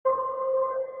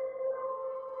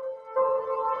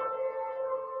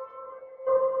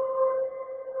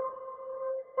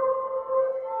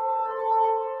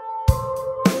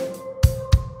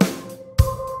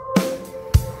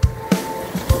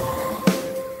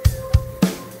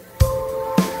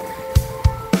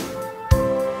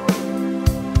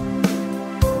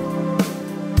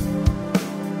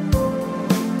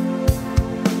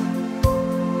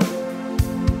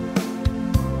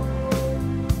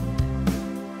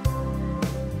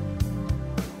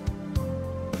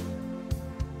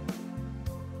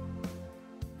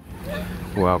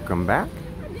Welcome back,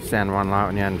 San Juan La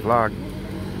Union vlog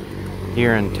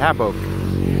here in Taboc.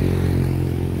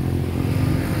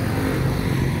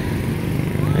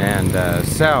 And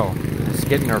Sel is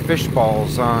getting her fish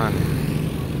balls on.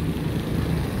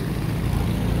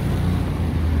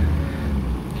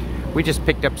 We just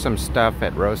picked up some stuff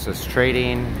at Rosa's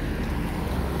Trading.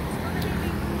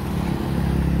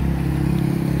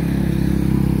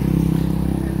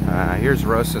 Here's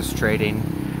Rosa's Trading.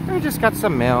 We just got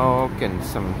some milk and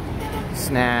some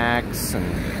snacks and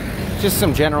just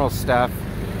some general stuff.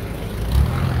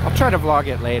 I'll try to vlog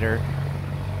it later.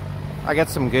 I got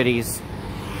some goodies.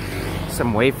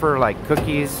 Some wafer-like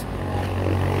cookies.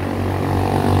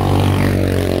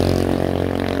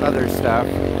 Other stuff.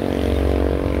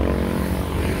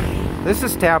 This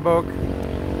is Taboc.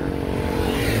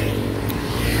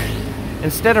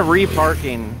 Instead of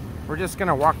reparking, we're just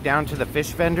gonna walk down to the fish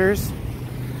vendors.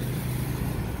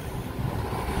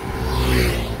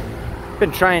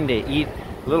 Been trying to eat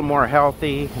a little more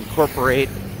healthy, incorporate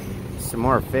some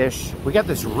more fish. We got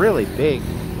this really big,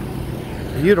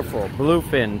 beautiful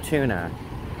bluefin tuna,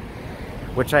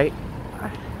 which I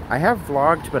have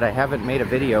vlogged, but I haven't made a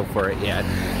video for it yet.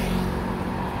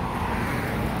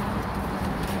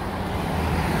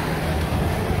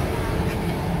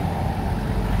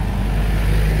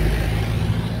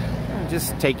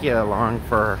 Just take you along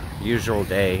for our usual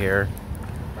day here.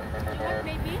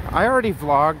 I already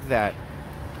vlogged that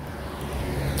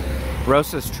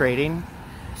Rosa's Trading,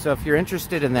 so if you're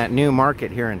interested in that new market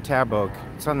here in Taboc,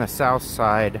 it's on the south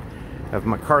side of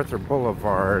MacArthur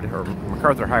Boulevard, or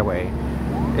MacArthur Highway.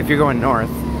 If you're going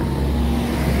north,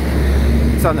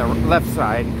 it's on the left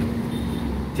side.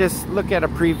 Just look at a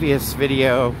previous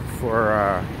video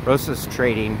for Rosa's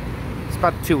Trading. It's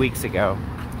about 2 weeks ago.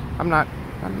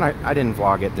 I didn't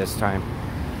vlog it this time.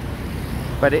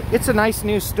 But it's a nice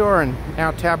new store, and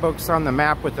now Taboc's on the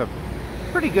map with a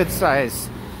pretty good size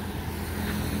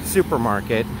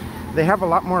supermarket. They have a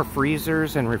lot more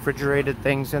freezers and refrigerated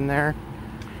things in there.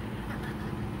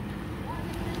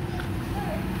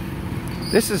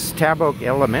 This is Taboc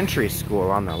Elementary School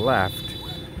on the left.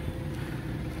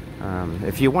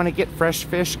 If you want to get fresh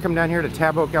fish, come down here to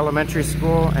Taboc Elementary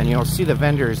School and you'll see the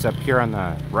vendors up here on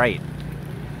the right.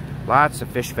 Lots of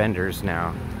fish vendors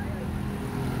now.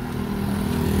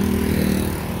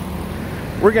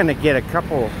 We're gonna get a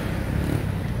couple,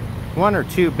 1 or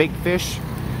 2 big fish.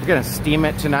 We're gonna steam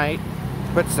it tonight.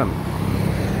 Put some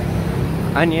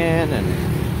onion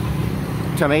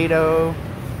and tomato,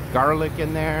 garlic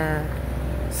in there.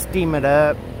 Steam it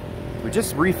up. We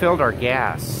just refilled our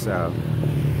gas, so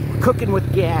we're cooking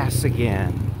with gas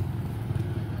again.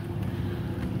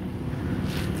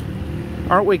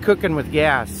 Aren't we cooking with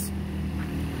gas?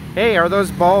 Hey, are those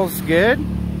balls good?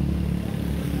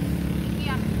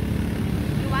 Yeah.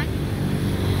 You want?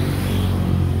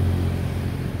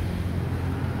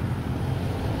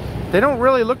 They don't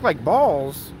really look like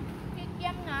balls.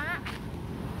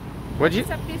 What'd you?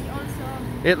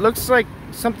 It looks like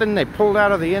something they pulled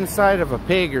out of the inside of a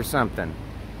pig or something.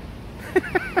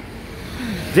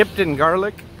 Dipped in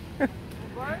garlic.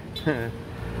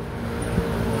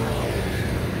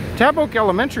 Taboc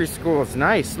Elementary School is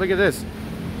nice. Look at this.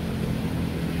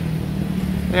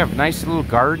 They have nice little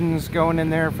gardens going in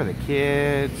there for the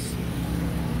kids.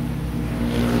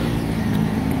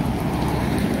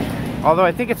 Although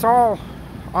I think it's all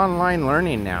online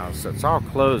learning now, so it's all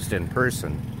closed in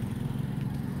person.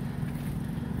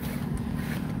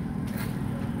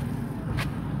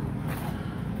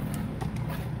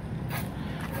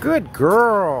 Good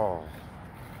girl.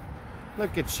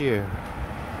 Look at you.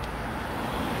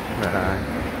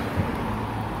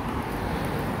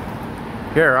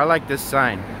 Here, I like this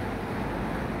sign.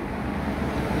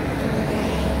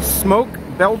 Smoke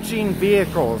belching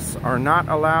vehicles are not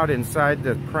allowed inside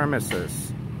the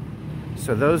premises.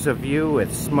 So those of you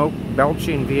with smoke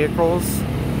belching vehicles,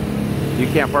 you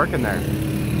can't park in there.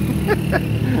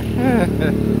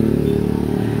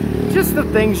 Just the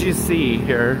things you see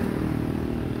here.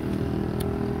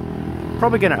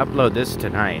 Probably gonna upload this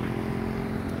tonight.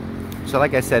 So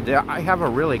like I said, I have a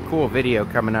really cool video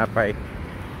coming up. I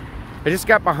just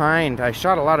got behind. I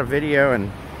shot a lot of video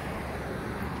and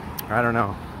I don't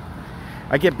know.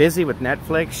 I get busy with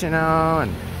Netflix, you know,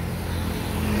 and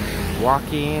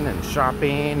walking and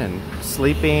shopping and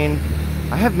sleeping.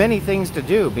 I have many things to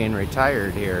do being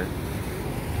retired here.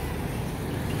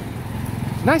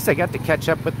 It's nice I got to catch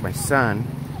up with my son.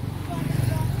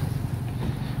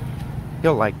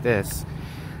 He'll like this.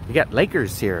 We got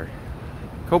Lakers here.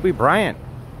 Kobe Bryant.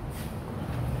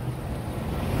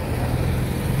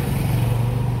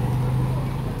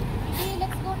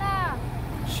 Let's go now.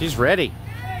 She's ready.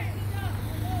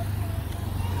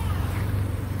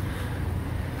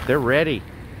 They're ready.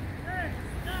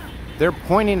 They're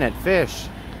pointing at fish.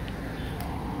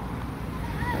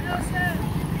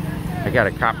 I got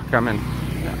a cop coming.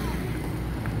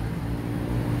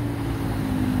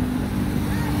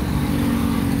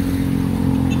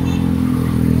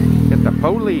 Get the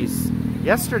police.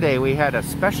 Yesterday we had a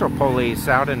special police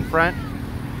out in front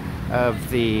of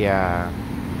the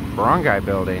Barangay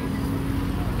building.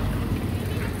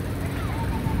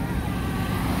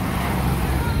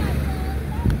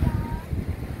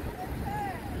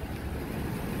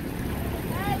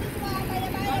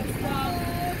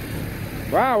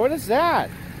 Wow, what is that?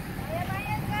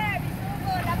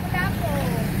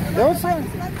 Those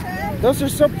are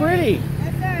so pretty.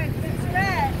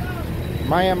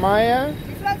 Maya Maya.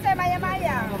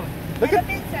 Look how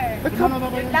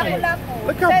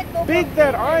big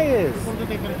that eye is.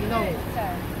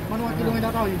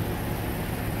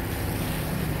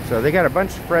 So they got a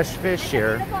bunch of fresh fish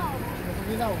here.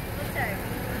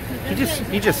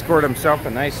 He just scored himself a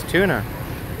nice tuna.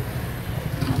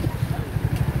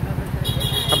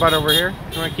 How about over here?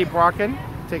 You want to keep walking?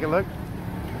 Take a look.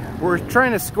 We're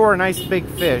trying to score a nice big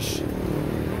fish.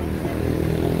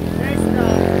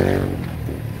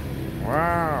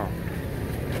 Wow.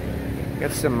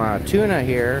 Got some tuna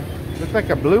here. Looks like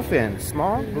a bluefin.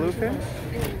 Small bluefin.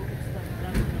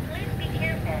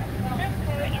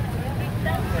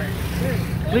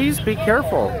 Please be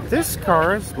careful. This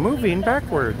car is moving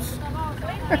backwards.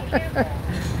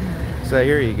 So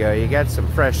here you go. You got some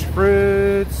fresh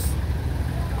fruits.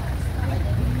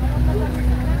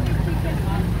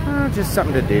 Oh, just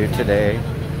something to do today.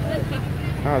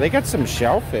 Oh, they got some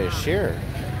shellfish here.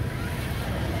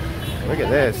 Look at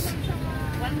this.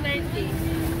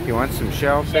 You want some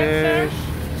shellfish,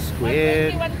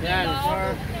 squid?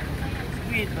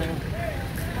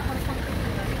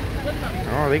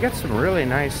 Oh, they got some really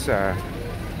nice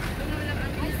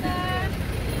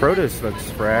produce.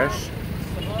 Looks fresh.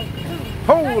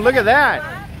 Oh, look at that!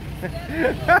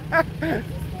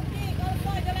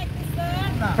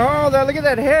 Oh, look at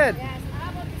that head.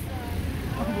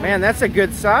 Man, that's a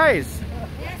good size.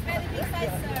 Yes, very big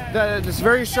size, sir. It's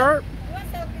very sharp. You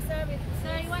want selfie service?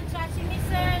 Sir, you want sashimi,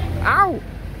 sir? Ow!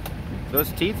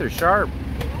 Those teeth are sharp.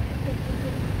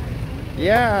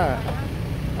 Yeah.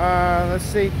 Let's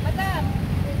see. Madam,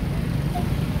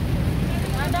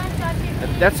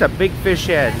 sashimi. That's a big fish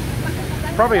head.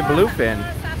 Probably a bluefin.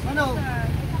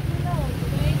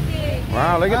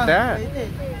 Wow, look at that.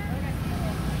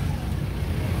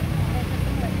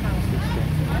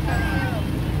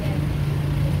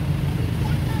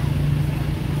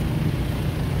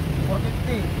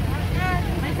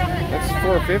 That's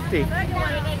 $4.50.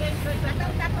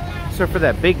 So for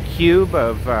that big cube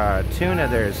of tuna,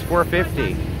 there's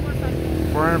 $4.50.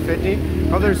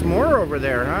 $450. Oh, there's more over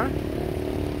there, huh?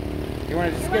 You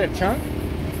want to just get a chunk?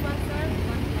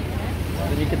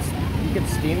 Then you can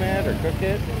steam it or cook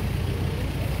it.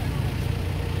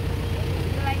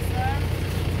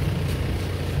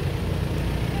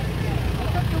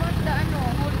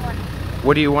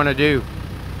 What do you want to do?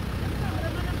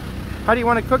 How do you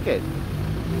want to cook it?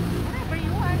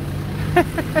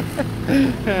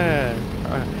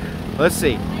 Let's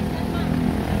see.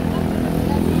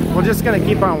 We're just gonna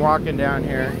keep on walking down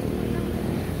here.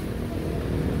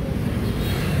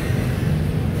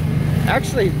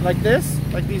 Actually, like this,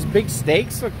 like these big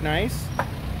steaks look nice.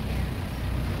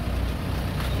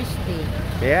 Fish steak.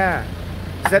 Yeah.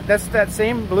 That's that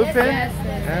same bluefin? Yes,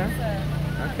 yes,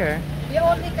 yeah. Okay. We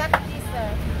only got this,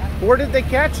 sir. Where did they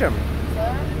catch them?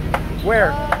 Sir?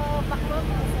 Where? Baknotan,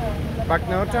 sir.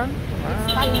 Baknotan? Wow.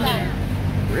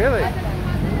 Really?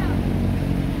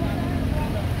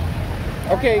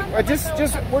 Okay, we're just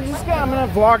I'm gonna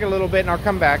vlog a little bit and I'll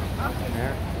come back. Okay.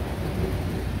 Yeah.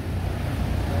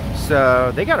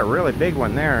 So they got a really big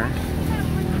one there.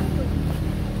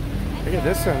 Look at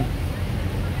this one.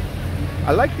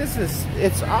 I like this.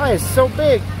 Its eye is so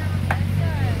big.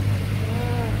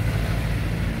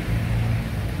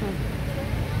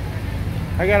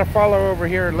 I gotta follow over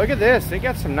here. Look at this. They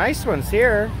got some nice ones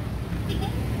here.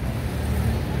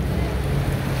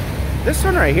 This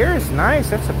one right here is nice.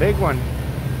 That's a big one.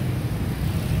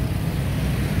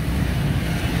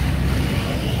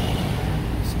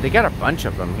 They got a bunch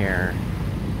of them here.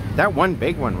 That one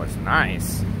big one was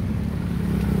nice.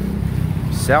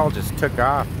 Cell just took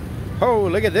off. Oh,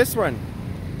 look at this one.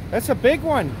 That's a big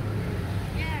one.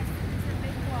 Yes, it's a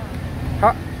big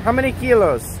one. How many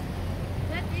kilos?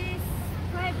 That is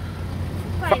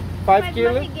Five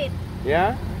kilos? Mahigit.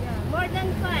 Yeah? Yeah, more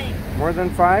than 5. More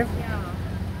than 5? Yeah.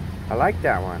 I like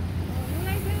that one. You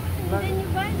like that one? Then you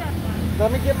buy that one.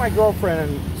 Let me get my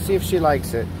girlfriend and see if she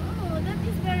likes it. Oh, that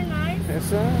is very nice. Yes,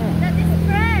 That is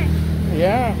fresh.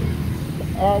 yeah.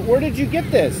 Where did you get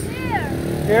this? Here.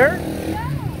 Here? No.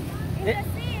 In the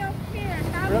sea of here.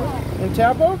 Taboc. Really? In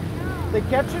Taboc? No. They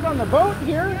catch it on the boat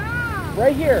here? No.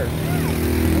 Right here.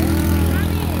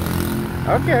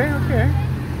 Okay, okay.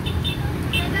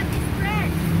 Yeah, that is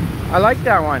fresh. I like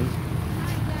that one.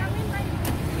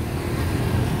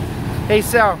 Hey,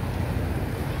 Sal.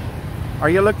 Are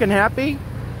you looking happy?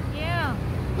 Yeah.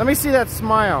 Let me see that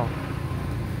smile.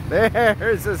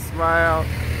 There's a smile.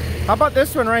 How about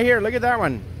this one right here? Look at that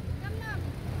one.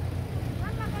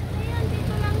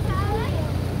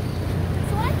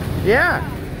 Yeah.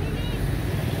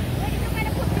 Where are you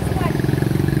gonna put this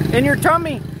one? In your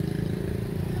tummy.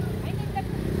 I need the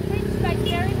fridge like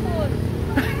very full.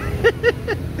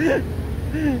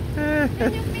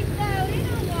 Can you pick the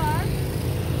little one?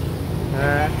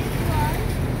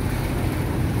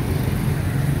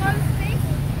 Small stick?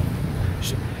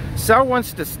 Sal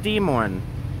wants to steam one.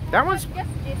 That one's... Just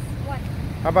this one.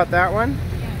 How about that one?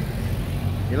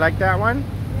 Yeah. You like that one?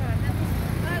 Yeah, that is...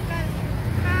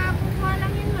 Kakuha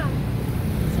lang yun, ma'am.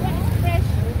 This one is fresh.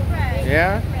 Fresh.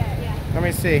 Yeah? Fresh. Yeah. Let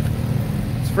me see.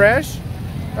 It's fresh?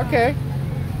 Okay.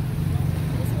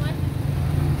 This one?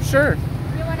 Sure.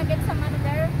 You wanna get some out of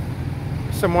there?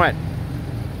 Some what?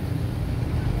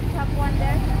 Have one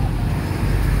there?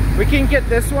 We can get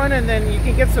this one and then you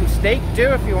can get some steak too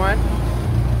if you want.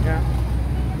 Yeah.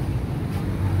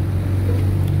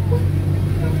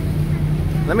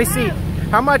 Let me see.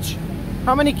 How much?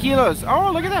 How many kilos? Oh,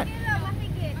 look at that.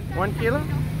 1 kilo?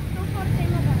 240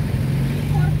 mo ba?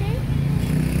 240?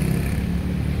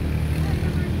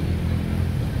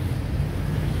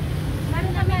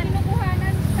 Meron kami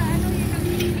kinukuhanan sa ano yun ang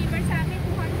deliver sa akin,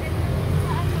 200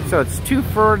 sa ano. So it's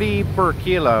 240 per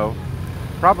kilo.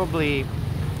 Probably,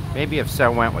 maybe if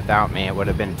Sal went without me, it would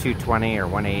have been 220 or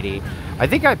 180. I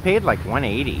think I paid like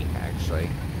 180 actually.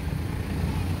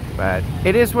 But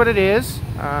it is what it is.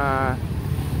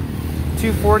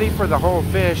 240 for the whole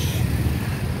fish.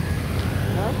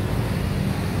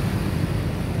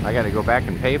 I got to go back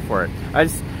and pay for it.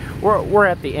 We're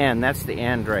at the end. That's the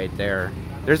end right there.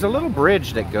 There's a little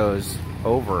bridge that goes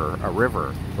over a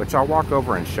river, which I'll walk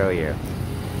over and show you.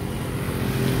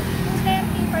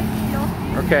 230 per kilo.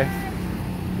 Okay.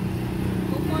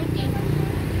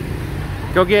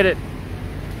 240. Go get it.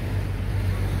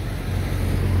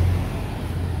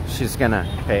 She's gonna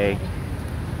pay.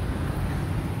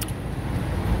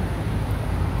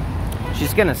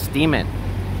 She's gonna steam it.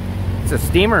 It's a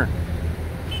steamer.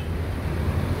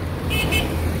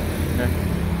 Okay.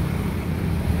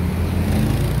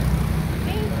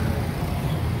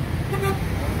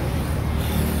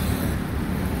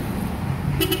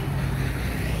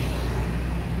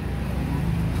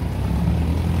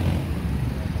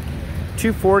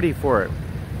 $240 for it.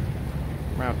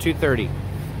 Around $230.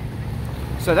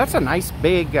 So that's a nice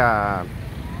big, is that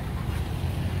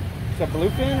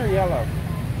bluefin or yellow?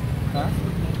 Huh?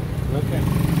 Bluefin.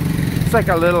 It's like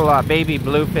a little baby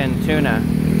bluefin tuna.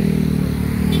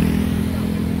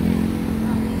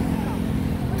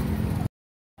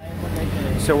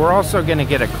 So we're also gonna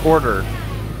get a quarter.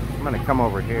 I'm gonna come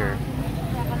over here.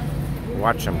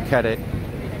 Watch him cut it.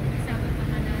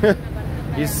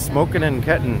 He's smoking and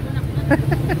cutting.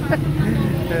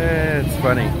 It's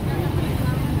funny.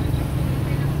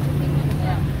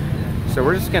 So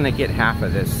we're just gonna get half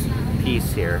of this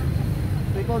piece here.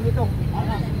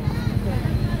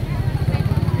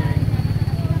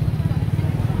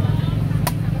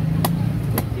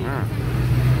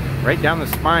 Right down the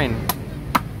spine.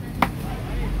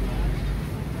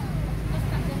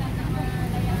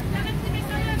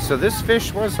 So this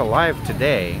fish was alive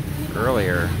today,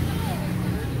 earlier.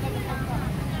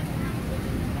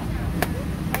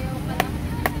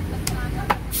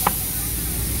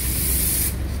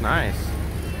 It's nice.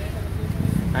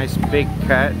 Nice big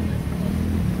cut.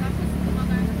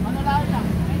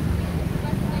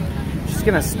 Just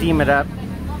gonna steam it up,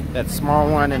 that small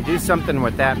one, and do something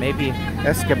with that. Maybe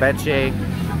escabeche.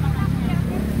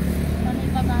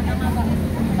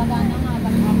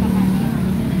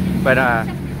 But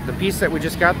the piece that we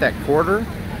just got, that quarter,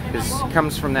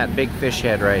 comes from that big fish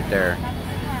head right there.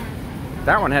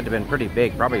 That one had to have been pretty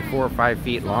big, probably 4 or 5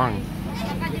 feet long.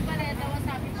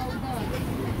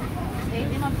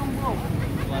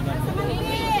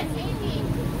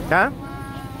 Huh?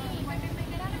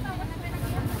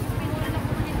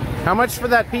 How much for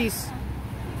that piece?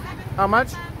 How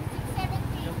much?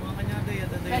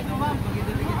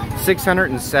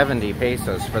 670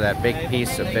 pesos for that big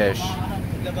piece of fish.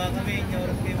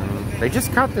 They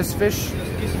just caught this fish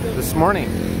this morning.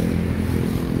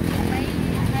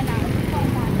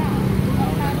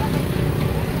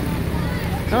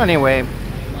 So anyway,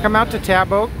 come out to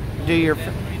Taboc, do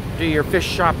your fish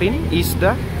shopping,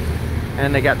 Ista,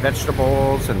 and they got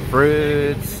vegetables and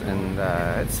fruits, and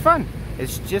it's fun.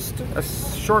 It's just a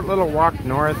short little walk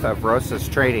north of Rosa's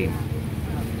Trading.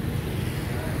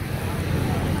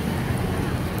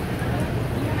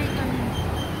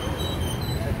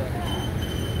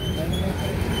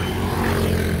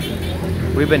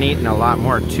 We've been eating a lot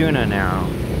more tuna now.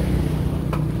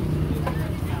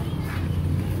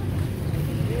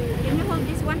 Can you hold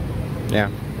this one? Yeah.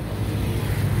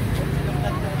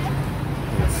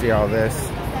 Let's see all this.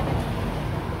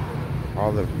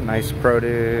 All the nice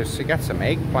produce. We got some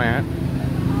eggplant.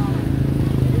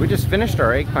 We just finished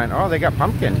our eggplant. Oh, they got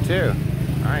pumpkin too.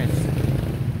 Nice.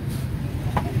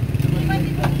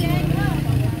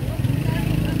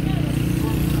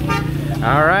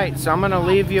 All right, so I'm gonna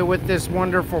leave you with this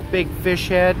wonderful big fish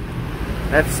head.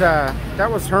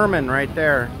 That was Herman right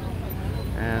there.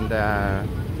 And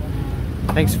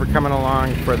thanks for coming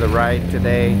along for the ride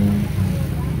today,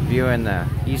 viewing the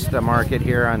Ista market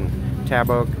here on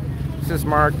Taboc. This is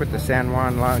Mark with the San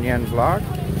Juan La Union vlog.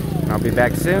 I'll be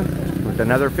back soon with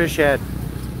another fish head.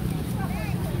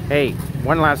 Hey,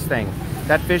 one last thing.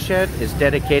 That fish head is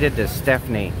dedicated to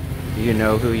Stephanie. You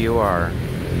know who you are.